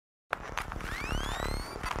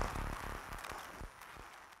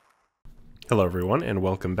Hello everyone, and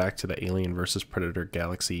welcome back to the Alien vs. Predator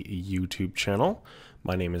Galaxy YouTube channel.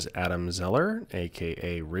 My name is Adam Zeller,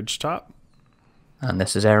 aka RidgeTop. And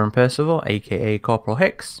this is Aaron Percival, aka Corporal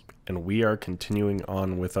Hicks. And we are continuing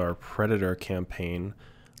on with our Predator campaign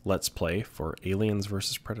Let's Play for Aliens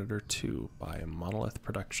vs. Predator 2 by Monolith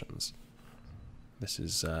Productions. This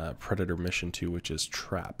is Predator Mission 2, which is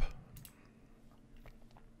Trap.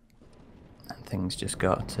 And things just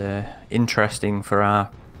got interesting for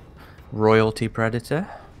our royalty predator.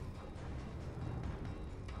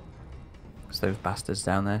 Because those bastards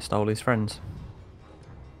down there stole his friends.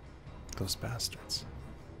 Those bastards.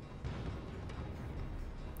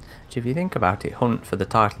 Which, if you think about it, hunt for the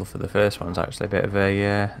title for the first one's actually a bit of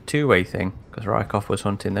a two-way thing. Because Rykov was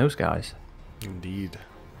hunting those guys. Indeed.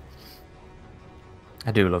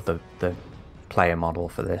 I do love the player model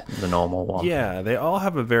for the normal one. Yeah, they all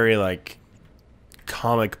have a very, like,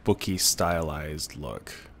 comic booky stylized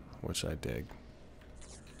look, which I dig.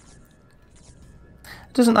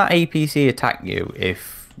 Doesn't that APC attack you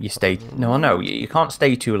if you stay... No, you can't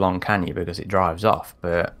stay too long, can you? Because it drives off,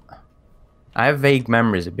 but... I have vague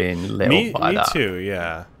memories of being lit up by that. Me too,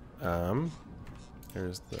 yeah.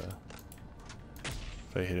 There's the...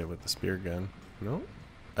 If I hit it with the spear gun. No?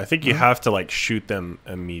 I think you have to, like, shoot them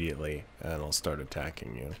immediately, and it'll start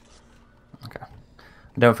attacking you. Okay.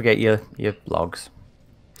 Don't forget your logs.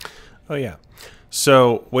 Oh, yeah.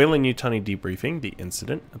 So, Weyland-Yutani debriefing, the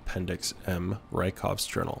incident, Appendix M, Rykov's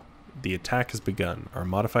journal. The attack has begun. Our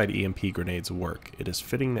modified EMP grenades work. It is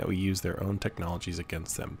fitting that we use their own technologies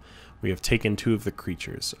against them. We have taken 2 of the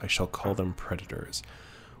creatures. I shall call them predators.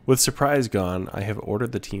 With surprise gone, I have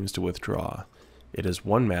ordered the teams to withdraw. It is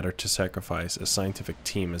one matter to sacrifice a scientific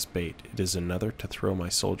team as bait. It is another to throw my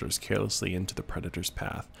soldiers carelessly into the predator's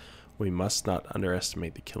path. We must not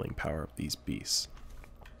underestimate the killing power of these beasts.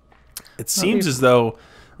 It seems as though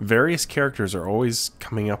various characters are always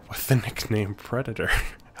coming up with the nickname Predator.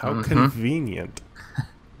 How convenient.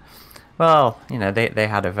 Well, you know, they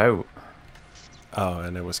had a vote. Oh,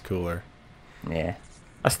 and it was cooler. Yeah.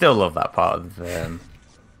 I still love that part of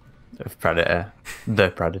Predator. The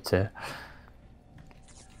Predator.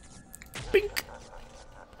 Bink.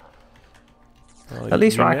 Well, At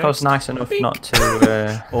least Rykov's nice enough Bink. not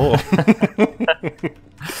to... Oh.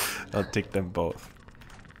 I'll take them both.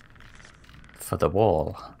 For the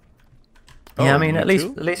wall. Oh, Yeah, I mean, you at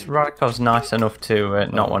least Rykov's nice enough to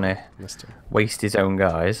not want to waste his own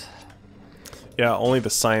guys. Yeah, only the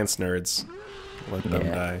science nerds let them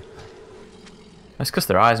die. It's because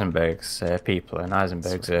they're Eisenberg's people, and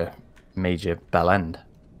Eisenberg's a major bell end.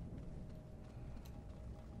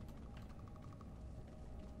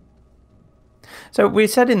 So we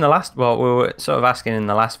said in the last, well, we were sort of asking in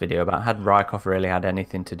the last video about had Rykov really had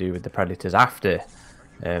anything to do with the Predators after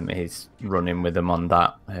his run-in with them on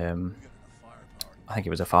that, I think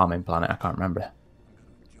it was a farming planet, I can't remember.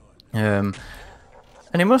 And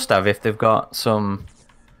he must have if they've got some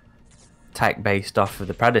tech based off of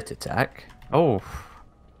the Predator tech. Oh.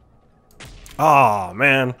 Oh,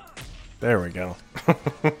 man. There we go.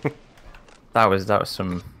 that was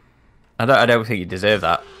some... I don't think you deserve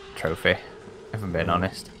that trophy, if I'm being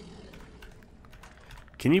honest.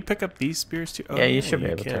 Can you pick up these spears too? Oh, yeah, you should be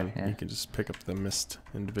able to. Yeah. You can just pick up the missed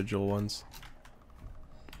individual ones.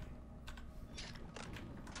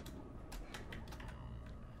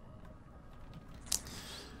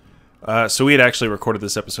 So we had actually recorded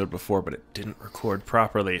this episode before, but it didn't record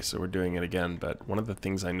properly, so we're doing it again. But one of the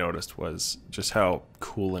things I noticed was just how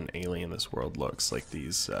cool and alien this world looks. Like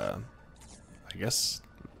these, I guess...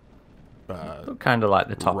 look kind of like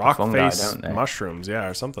the top rock of fungi, face don't they? mushrooms, yeah,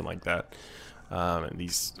 or something like that. And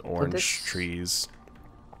these orange trees.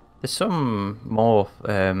 There's some more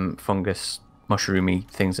fungus, mushroomy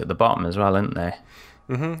things at the bottom as well, aren't there?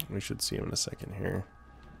 We should see them in a second here.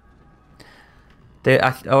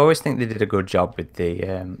 I always think they did a good job with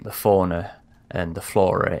the fauna and the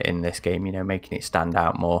flora in this game. You know, making it stand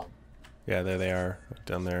out more. Yeah, there they are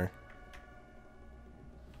down there.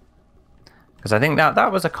 Because I think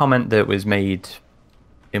that was a comment that was made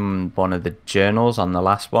in one of the journals on the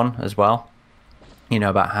last one as well. You know,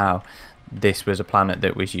 about how this was a planet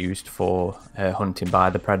that was used for hunting by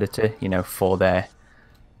the Predator, you know, for their,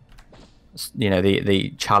 you know,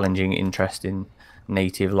 the challenging, interesting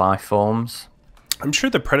native life forms. I'm sure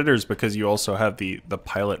the Predators, because you also have the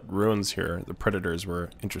pilot ruins here, the Predators were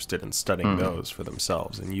interested in studying those for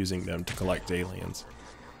themselves and using them to collect aliens.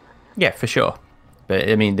 Yeah, for sure. But,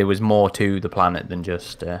 I mean, there was more to the planet than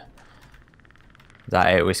just that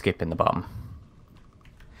it was skipping the bottom.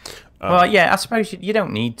 Well, yeah, I suppose you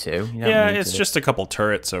don't need to. Yeah, it's just a couple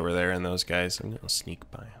turrets over there and those guys. I'm going to sneak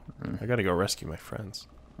by them. I got to go rescue my friends.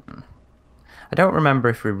 I don't remember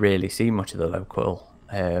if we really see much of the local,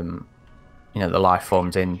 you know, the life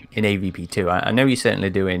forms in AVP2. I know you certainly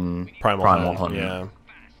do in Primal Hunt. Yeah.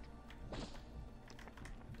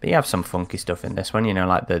 But you have some funky stuff in this one, you know,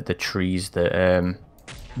 like the trees that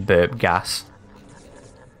burp gas.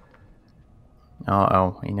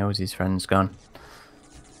 Oh, he knows his friend's gone.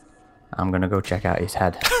 I'm gonna go check out his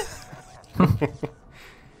head.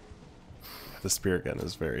 The spirit gun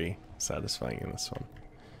is very satisfying in this one.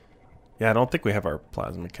 Yeah, I don't think we have our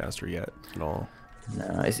plasma caster yet at all.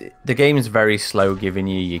 No, the game is very slow giving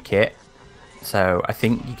you your kit. So I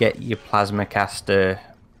think you get your plasma caster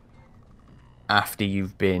after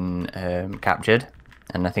you've been captured,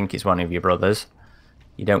 and I think it's one of your brothers.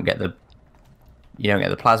 You don't get the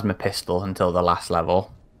plasma pistol until the last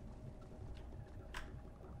level.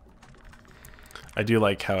 I do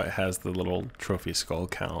like how it has the little trophy skull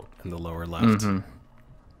count in the lower left,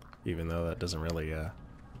 even though that doesn't really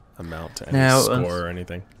amount to any score or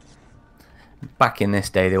anything. Back in this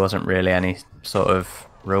day, there wasn't really any sort of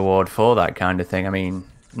reward for that kind of thing. I mean,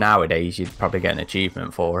 nowadays you'd probably get an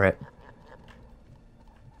achievement for it,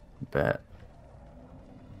 but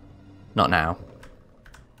not now.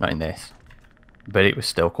 Not in this. But it was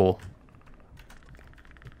still cool.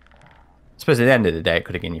 I suppose at the end of the day, it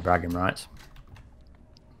could have given you bragging rights.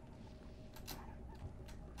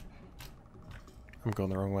 I'm going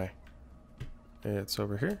the wrong way. It's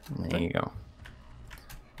over here. There you go.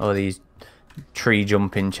 All these tree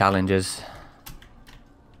jumping challenges.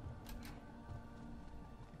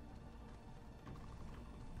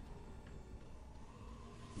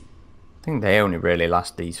 I think they only really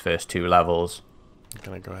last these first 2 levels. I'm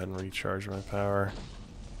gonna go ahead and recharge my power.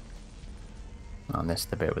 Oh, this is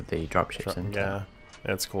the bit with the dropships in. Yeah,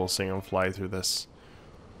 it's cool seeing them fly through this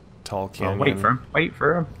tall canyon. Oh, wait for him. Wait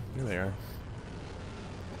for him. Here they are.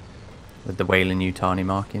 With the Weyland-Yutani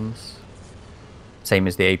markings. Same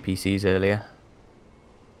as the APCs earlier.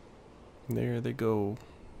 There they go.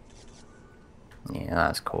 Yeah,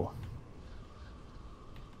 that's cool.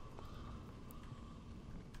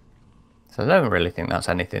 So I don't really think that's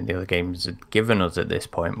anything the other games had given us at this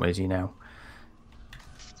point, was, you know,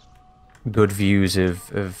 good views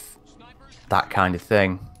of that kind of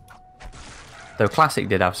thing. Though Classic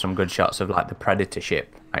did have some good shots of like the Predator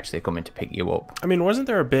ship actually coming to pick you up. I mean, wasn't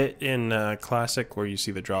there a bit in Classic where you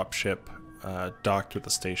see the drop ship docked with the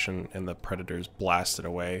station and the Predators blasted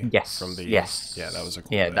away? Yes. From the yes. Yeah, that was a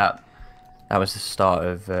cool Yeah, bit. that was the start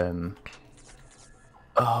of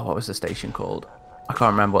oh, what was the station called? I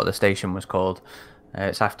can't remember what the station was called.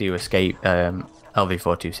 It's after you escape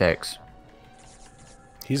LV-426.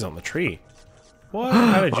 He's on the tree. What?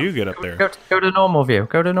 How did you get up there? Go to normal view.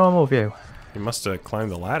 Go to normal view. He must have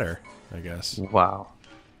climbed the ladder, I guess. Wow.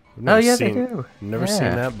 Oh yeah, they do. Never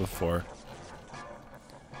seen that before.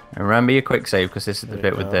 And remember your quick save, because this is the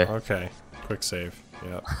bit with the... Okay, quick save.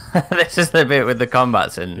 Yeah. This is the bit with the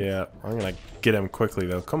combats and... Yeah, I'm gonna get him quickly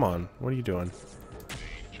though. Come on, what are you doing?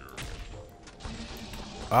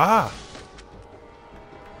 Ah!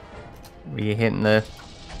 Were you hitting the...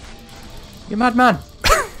 You madman!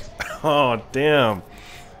 Oh, damn.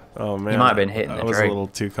 Oh, man. You might have been hitting the I was tree. a little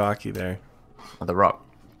too cocky there. Or the rock.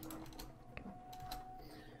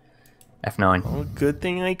 F9. Oh, good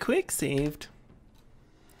thing I quick saved.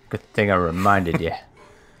 Good thing I reminded you.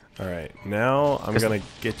 Alright, now I'm gonna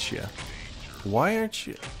get you. Why aren't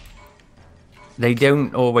you... They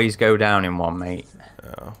don't always go down in one, mate.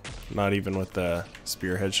 Oh, not even with the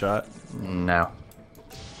spearhead shot? No.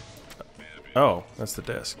 Oh, that's the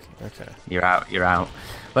disc. Okay. You're out, you're out.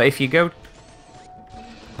 But if you go...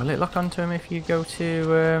 Will it lock onto him if you go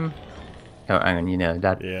to... Oh, hang on, you know,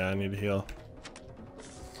 Dad. Yeah, I need to heal.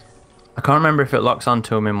 I can't remember if it locks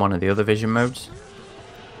onto him in one of the other vision modes.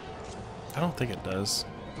 I don't think it does.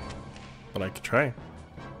 But I could try.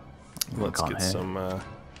 Let's get some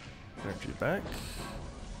energy back.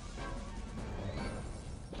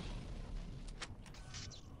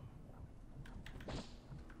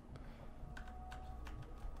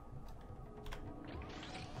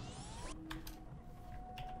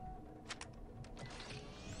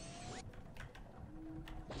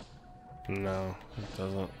 No, it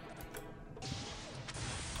doesn't.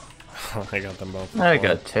 I got them both. I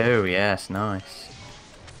got 2, yes, nice.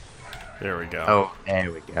 There we go. Oh,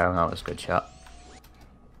 there we go. That was a good shot.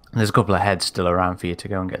 There's a couple of heads still around for you to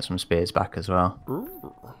go and get some spears back as well. Ooh.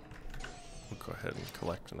 We'll go ahead and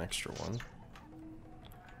collect an extra one.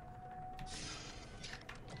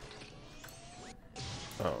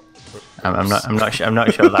 Oh, I'm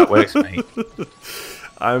not sure that works, mate.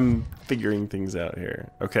 I'm figuring things out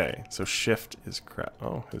here. Okay, so shift is crap.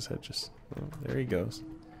 Oh, his head just... Oh, there he goes.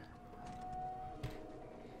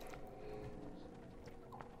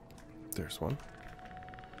 There's one.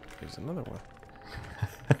 There's another one.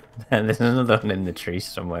 And there's another one in the tree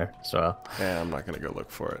somewhere as well. Yeah, I'm not going to go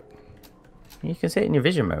look for it. You can see it in your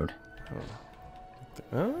vision mode.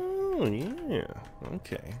 Oh, yeah.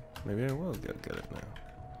 Okay. Maybe I will get it now.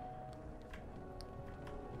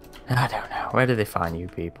 I don't know. Where do they find you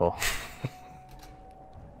people?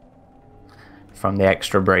 From the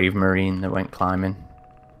extra brave Marine that went climbing.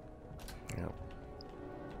 Yep.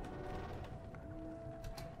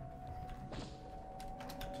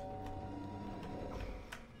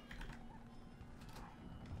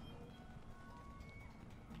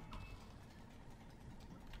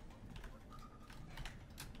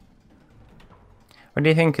 What do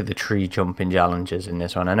you think of the tree jumping challenges in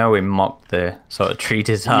this one? I know we mocked the sort of tree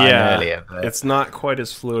design earlier, but it's not quite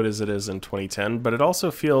as fluid as it is in 2010, but it also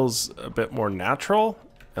feels a bit more natural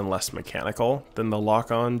and less mechanical than the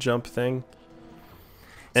lock-on jump thing.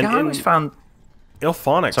 And I always found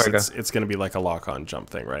Ilphonics, it's going to be like a lock-on jump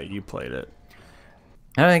thing, right? You played it.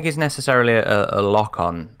 I don't think it's necessarily a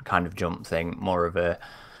lock-on kind of jump thing, more of a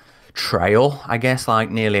trail, I guess, like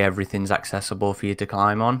nearly everything's accessible for you to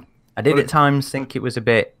climb on. I did at times think it was a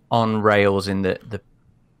bit on rails in that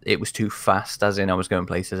it was too fast, as in I was going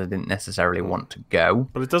places I didn't necessarily want to go.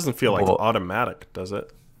 But it doesn't feel like automatic, does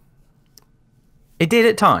it? It did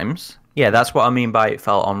at times. Yeah, that's what I mean by it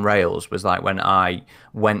felt on rails, was like when I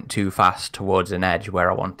went too fast towards an edge where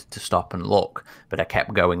I wanted to stop and look, but I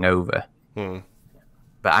kept going over.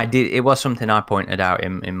 But it was something I pointed out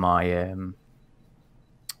in my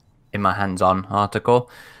hands-on article.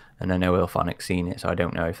 And I know Ilphonic's seen it, so I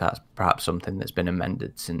don't know if that's perhaps something that's been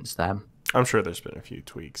amended since then. I'm sure there's been a few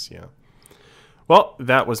tweaks, yeah. Well,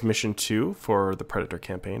 that was Mission 2 for the Predator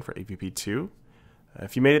campaign for AVP2.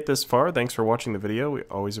 If you made it this far, thanks for watching the video. We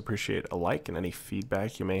always appreciate a like and any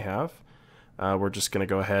feedback you may have. We're just going to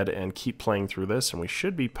go ahead and keep playing through this, and we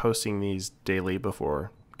should be posting these daily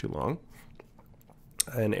before too long.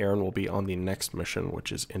 And Aaron will be on the next mission,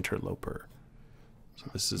 which is Interloper.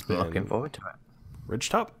 So this has been Looking forward to it.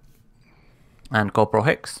 RidgeTop. And Corporal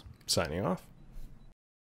Hicks. Signing off.